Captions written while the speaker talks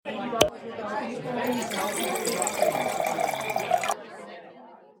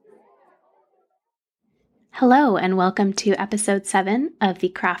Hello, and welcome to episode 7 of the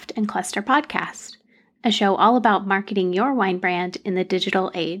Craft and Cluster podcast, a show all about marketing your wine brand in the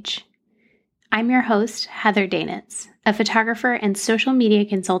digital age. I'm your host, Heather Danitz, a photographer and social media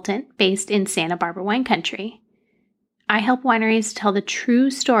consultant based in Santa Barbara wine country. I help wineries tell the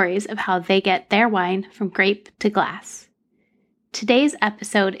true stories of how they get their wine from grape to glass. Today's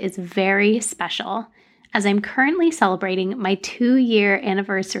episode is very special as I'm currently celebrating my 2-year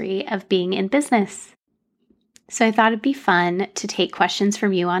anniversary of being in business. So I thought it'd be fun to take questions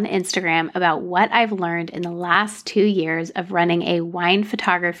from you on Instagram about what I've learned in the last 2 years of running a wine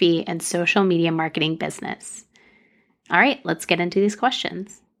photography and social media marketing business. All right, let's get into these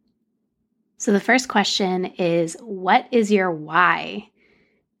questions. So the first question is, what is your why?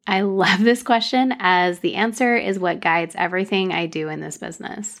 I love this question as the answer is what guides everything I do in this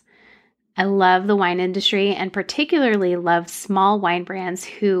business. I love the wine industry and particularly love small wine brands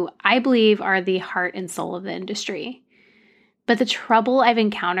who I believe are the heart and soul of the industry. But the trouble I've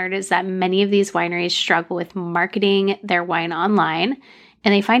encountered is that many of these wineries struggle with marketing their wine online,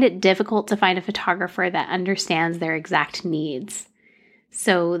 and they find it difficult to find a photographer that understands their exact needs.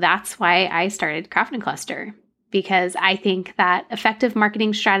 So that's why I started Craft and Cluster, because I think that effective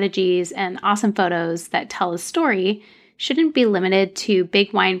marketing strategies and awesome photos that tell a story shouldn't be limited to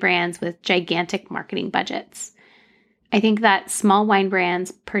big wine brands with gigantic marketing budgets. I think that small wine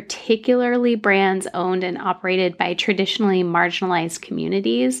brands, particularly brands owned and operated by traditionally marginalized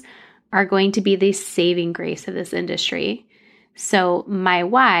communities, are going to be the saving grace of this industry. So my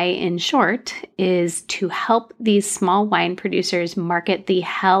why, in short, is to help these small wine producers market the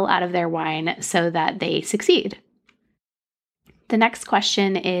hell out of their wine so that they succeed. The next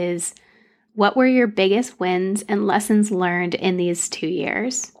question is, what were your biggest wins and lessons learned in these 2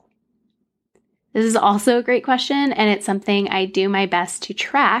 years? This is also a great question, and it's something I do my best to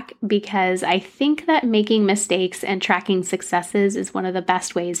track because I think that making mistakes and tracking successes is one of the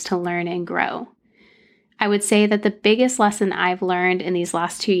best ways to learn and grow. I would say that the biggest lesson I've learned in these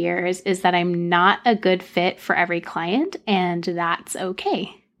last 2 years is that I'm not a good fit for every client, and that's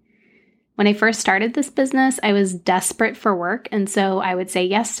okay. When I first started this business, I was desperate for work, and so I would say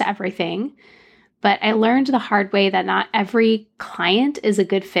yes to everything. But I learned the hard way that not every client is a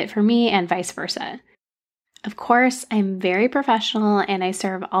good fit for me and vice versa. Of course, I'm very professional and I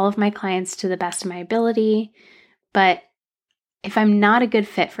serve all of my clients to the best of my ability, but if I'm not a good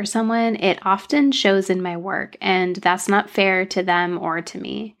fit for someone, it often shows in my work, and that's not fair to them or to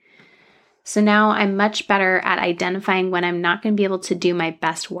me. So now I'm much better at identifying when I'm not going to be able to do my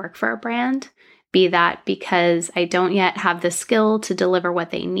best work for a brand, be that because I don't yet have the skill to deliver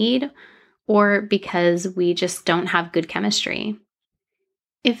what they need, or because we just don't have good chemistry.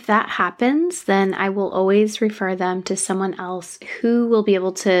 If that happens, then I will always refer them to someone else who will be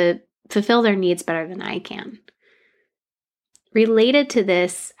able to fulfill their needs better than I can. Related to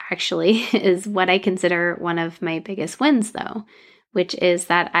this, actually, is what I consider one of my biggest wins, though, which is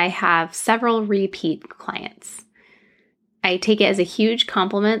that I have several repeat clients. I take it as a huge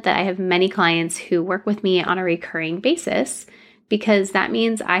compliment that I have many clients who work with me on a recurring basis, because that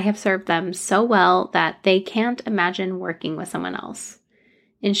means I have served them so well that they can't imagine working with someone else.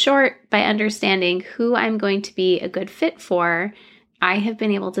 In short, by understanding who I'm going to be a good fit for, I have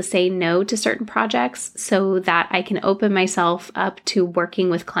been able to say no to certain projects so that I can open myself up to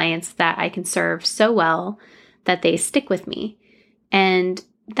working with clients that I can serve so well that they stick with me. And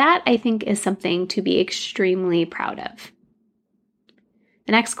that, I think, is something to be extremely proud of.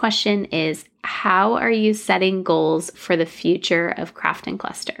 The next question is, how are you setting goals for the future of Craft and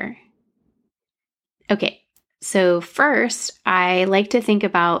Cluster? Okay, so first, I like to think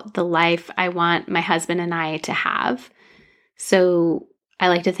about the life I want my husband and I to have. So I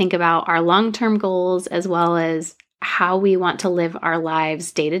like to think about our long-term goals as well as how we want to live our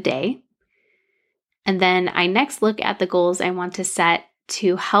lives day to day. And then I next look at the goals I want to set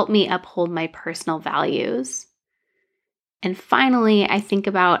to help me uphold my personal values. And finally, I think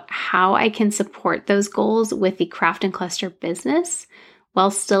about how I can support those goals with the Craft and Cluster business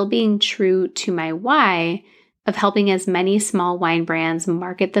while still being true to my why of helping as many small wine brands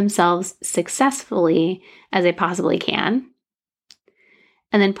market themselves successfully as they possibly can.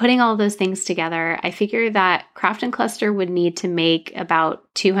 And then putting all those things together, I figure that Craft and Cluster would need to make about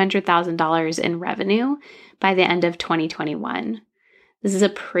 $200,000 in revenue by the end of 2021. This is a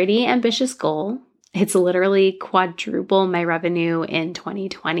pretty ambitious goal. It's literally quadruple my revenue in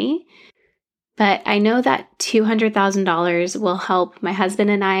 2020. But I know that $200,000 will help my husband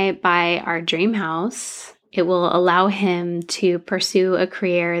and I buy our dream house. It will allow him to pursue a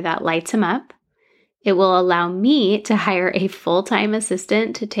career that lights him up. It will allow me to hire a full-time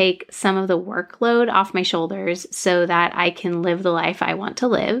assistant to take some of the workload off my shoulders so that I can live the life I want to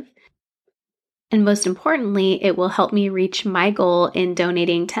live. And most importantly, it will help me reach my goal in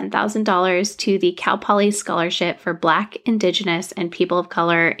donating $10,000 to the Cal Poly Scholarship for Black, Indigenous, and people of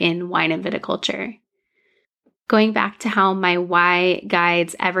color in wine and viticulture. Going back to how my why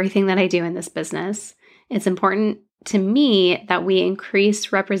guides everything that I do in this business, it's important to me that we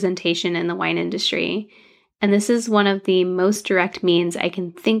increase representation in the wine industry. And this is one of the most direct means I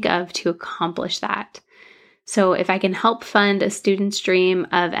can think of to accomplish that. So if I can help fund a student's dream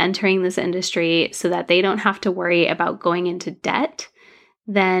of entering this industry so that they don't have to worry about going into debt,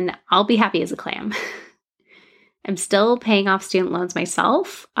 then I'll be happy as a clam. I'm still paying off student loans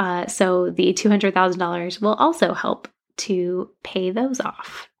myself, so the $200,000 will also help to pay those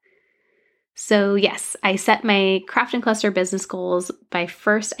off. So yes, I set my Craft and Cluster business goals by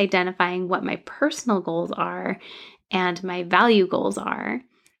first identifying what my personal goals are and my value goals are,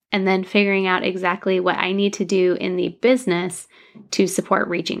 and then figuring out exactly what I need to do in the business to support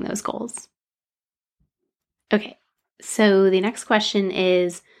reaching those goals. Okay, so the next question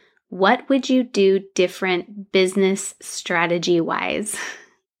is, what would you do different business strategy-wise?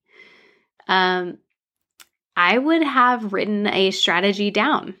 I would have written a strategy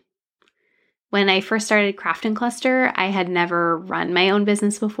down. When I first started Craft and Cluster, I had never run my own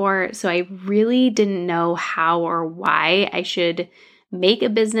business before, so I really didn't know how or why I should make a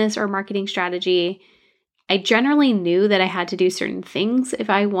business or marketing strategy. I generally knew that I had to do certain things if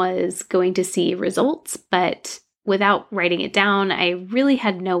I was going to see results, but without writing it down, I really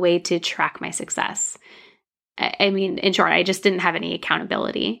had no way to track my success. I mean, in short, I just didn't have any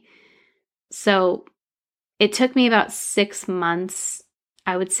accountability. So it took me about 6 months,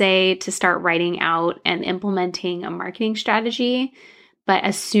 I would say, to start writing out and implementing a marketing strategy. But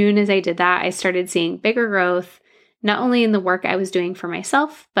as soon as I did that, I started seeing bigger growth, not only in the work I was doing for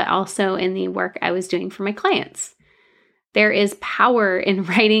myself, but also in the work I was doing for my clients. There is power in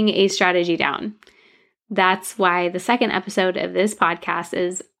writing a strategy down. That's why the second episode of this podcast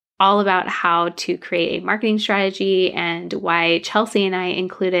is all about how to create a marketing strategy and why Chelsea and I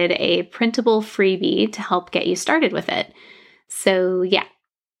included a printable freebie to help get you started with it. So yeah,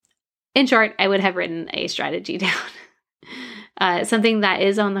 in short, I would have written a strategy down. Something that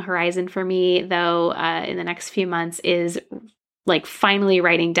is on the horizon for me, though, in the next few months is like finally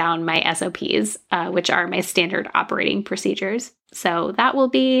writing down my SOPs, which are my standard operating procedures. So that will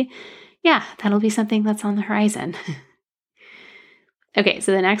be, that'll be something that's on the horizon. Okay,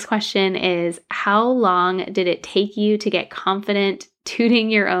 so the next question is, how long did it take you to get confident tooting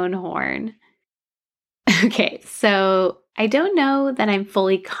your own horn? Okay, so I don't know that I'm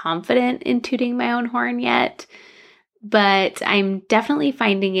fully confident in tooting my own horn yet, but I'm definitely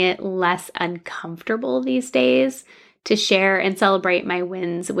finding it less uncomfortable these days to share and celebrate my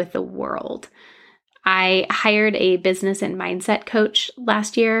wins with the world. I hired a business and mindset coach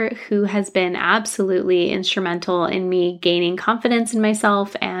last year who has been absolutely instrumental in me gaining confidence in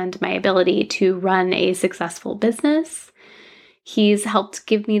myself and my ability to run a successful business. He's helped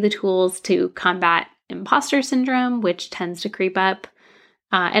give me the tools to combat imposter syndrome, which tends to creep up.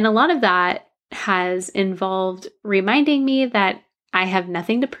 And a lot of that has involved reminding me that I have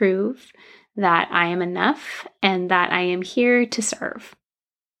nothing to prove, that I am enough, and that I am here to serve.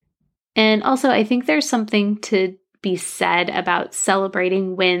 And also, I think there's something to be said about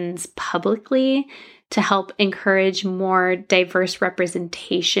celebrating wins publicly to help encourage more diverse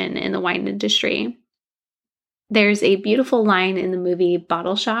representation in the wine industry. There's a beautiful line in the movie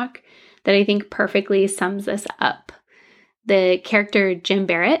Bottle Shock that I think perfectly sums this up. The character Jim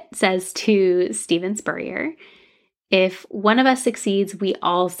Barrett says to Steven Spurrier, "If one of us succeeds, we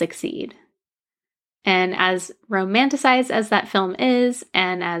all succeed." And as romanticized as that film is,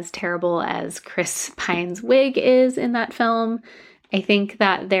 and as terrible as Chris Pine's wig is in that film, I think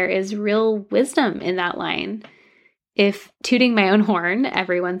that there is real wisdom in that line. If tooting my own horn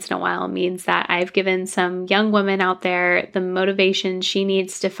every once in a while means that I've given some young woman out there the motivation she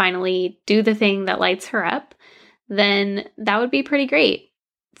needs to finally do the thing that lights her up, then that would be pretty great.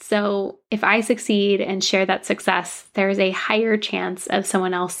 So if I succeed and share that success, there's a higher chance of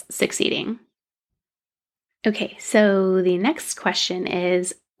someone else succeeding. Okay, so the next question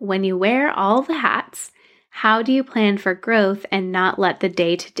is, when you wear all the hats, how do you plan for growth and not let the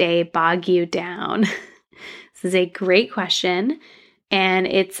day-to-day bog you down? This is a great question, and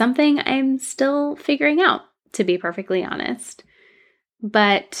it's something I'm still figuring out, to be perfectly honest.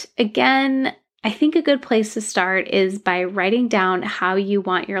 But again, I think a good place to start is by writing down how you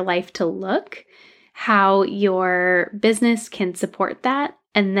want your life to look, how your business can support that,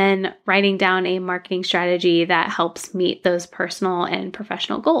 and then writing down a marketing strategy that helps meet those personal and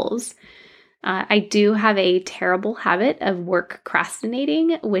professional goals. I do have a terrible habit of work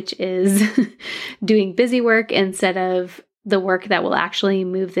procrastinating, which is doing busy work instead of the work that will actually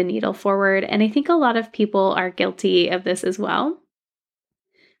move the needle forward. And I think a lot of people are guilty of this as well.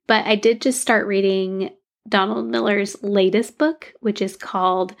 But I did just start reading Donald Miller's latest book, which is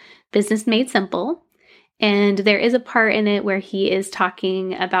called Business Made Simple. And there is a part in it where he is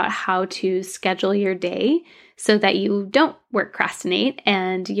talking about how to schedule your day so that you don't procrastinate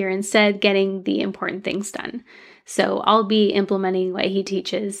and you're instead getting the important things done. So I'll be implementing what he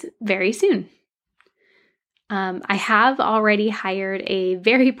teaches very soon. I have already hired a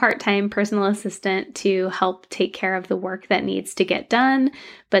very part-time personal assistant to help take care of the work that needs to get done,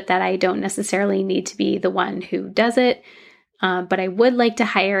 but that I don't necessarily need to be the one who does it. But I would like to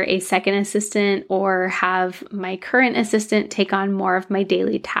hire a second assistant or have my current assistant take on more of my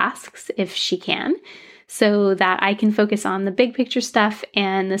daily tasks if she can, so that I can focus on the big picture stuff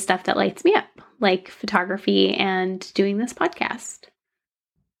and the stuff that lights me up, like photography and doing this podcast.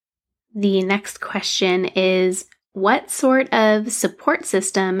 The next question is, what sort of support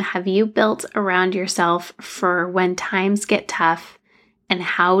system have you built around yourself for when times get tough, and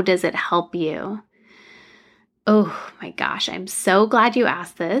how does it help you? Oh my gosh, I'm so glad you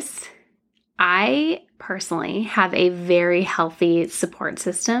asked this. I personally have a very healthy support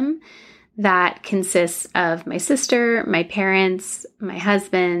system that consists of my sister, my parents, my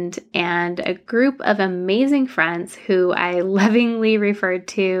husband, and a group of amazing friends who I lovingly referred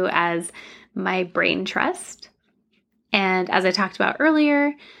to as my brain trust. And as I talked about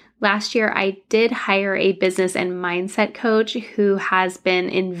earlier, last year I did hire a business and mindset coach who has been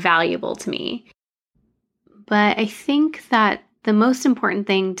invaluable to me. But I think that the most important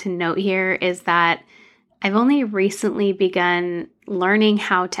thing to note here is that I've only recently begun learning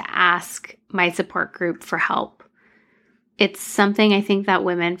how to ask my support group for help. It's something I think that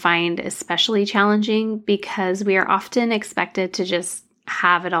women find especially challenging because we are often expected to just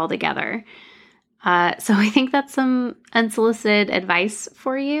have it all together. So I think that's some unsolicited advice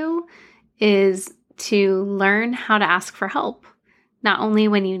for you, is to learn how to ask for help, not only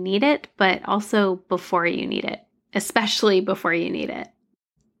when you need it, but also before you need it, especially before you need it.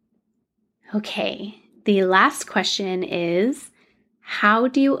 Okay. The last question is, how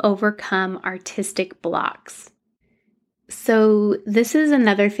do you overcome artistic blocks? So this is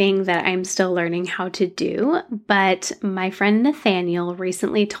another thing that I'm still learning how to do, but my friend Nathaniel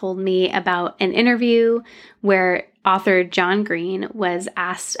recently told me about an interview where author John Green was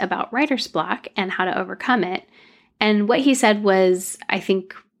asked about writer's block and how to overcome it. And what he said was, I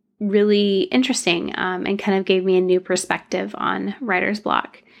think, really interesting and kind of gave me a new perspective on writer's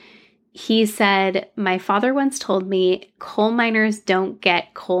block. He said, "My father once told me coal miners don't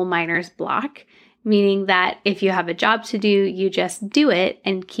get coal miner's block," meaning that if you have a job to do, you just do it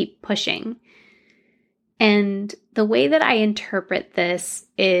and keep pushing. And the way that I interpret this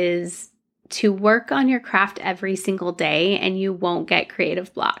is to work on your craft every single day and you won't get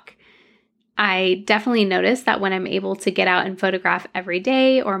creative block. I definitely notice that when I'm able to get out and photograph every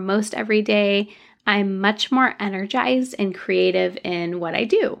day or most every day, I'm much more energized and creative in what I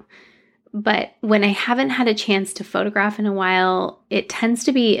do. But when I haven't had a chance to photograph in a while, it tends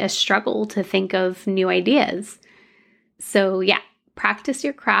to be a struggle to think of new ideas. So yeah, practice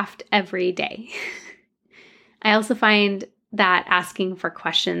your craft every day. I also find that asking for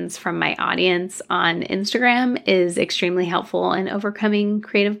questions from my audience on Instagram is extremely helpful in overcoming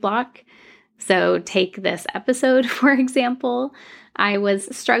creative block. So take this episode, for example. I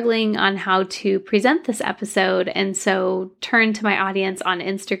was struggling on how to present this episode, and so turned to my audience on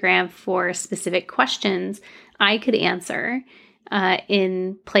Instagram for specific questions I could answer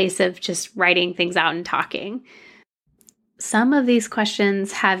in place of just writing things out and talking. Some of these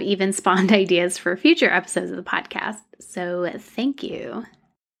questions have even spawned ideas for future episodes of the podcast, so thank you.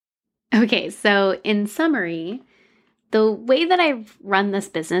 Okay, so in summary, the way that I've run this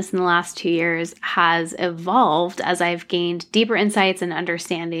business in the last 2 years has evolved as I've gained deeper insights and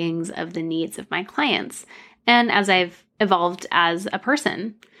understandings of the needs of my clients, and as I've evolved as a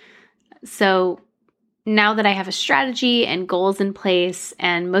person. So now that I have a strategy and goals in place,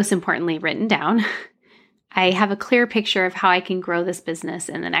 and most importantly, written down, I have a clear picture of how I can grow this business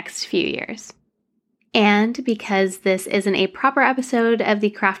in the next few years. And because this isn't a proper episode of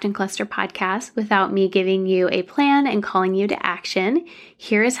the Craft and Cluster podcast without me giving you a plan and calling you to action,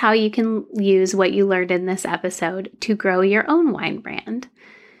 here is how you can use what you learned in this episode to grow your own wine brand.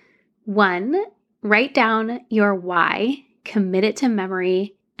 1, write down your why, commit it to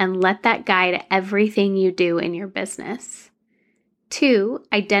memory, and let that guide everything you do in your business. 2,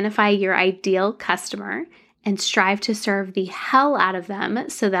 identify your ideal customer and strive to serve the hell out of them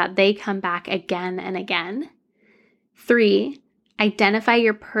so that they come back again and again. 3, identify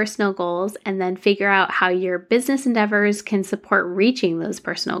your personal goals and then figure out how your business endeavors can support reaching those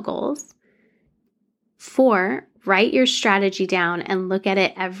personal goals. 4, write your strategy down and look at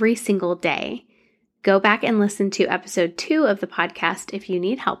it every single day. Go back and listen to episode 2 of the podcast if you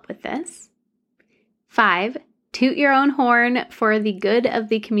need help with this. 5, toot your own horn for the good of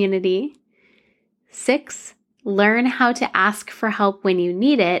the community. 6, learn how to ask for help when you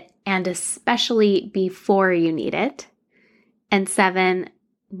need it, and especially before you need it. And 7,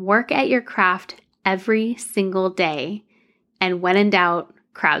 work at your craft every single day, and when in doubt,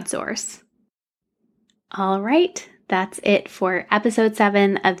 crowdsource. All right, that's it for episode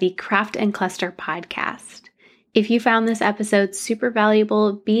 7 of the Craft and Cluster podcast. If you found this episode super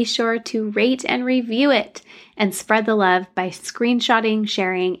valuable, be sure to rate and review it and spread the love by screenshotting,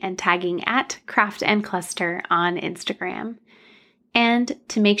 sharing, and tagging at Craft and Cluster on Instagram. And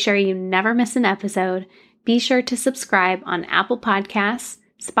to make sure you never miss an episode, be sure to subscribe on Apple Podcasts,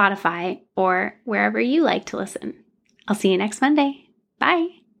 Spotify, or wherever you like to listen. I'll see you next Monday. Bye.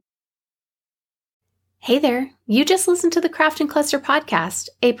 Hey there, you just listened to the Craft and Cluster podcast,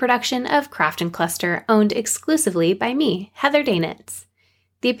 a production of Craft and Cluster owned exclusively by me, Heather Danitz.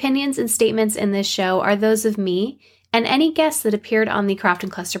 The opinions and statements in this show are those of me and any guests that appeared on the Craft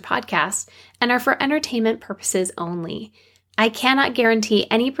and Cluster podcast and are for entertainment purposes only. I cannot guarantee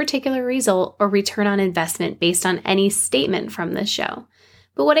any particular result or return on investment based on any statement from this show.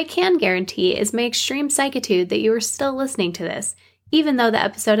 But what I can guarantee is my extreme psychitude that you are still listening to this, even though the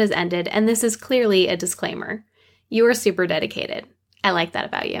episode has ended, and this is clearly a disclaimer. You are super dedicated. I like that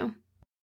about you.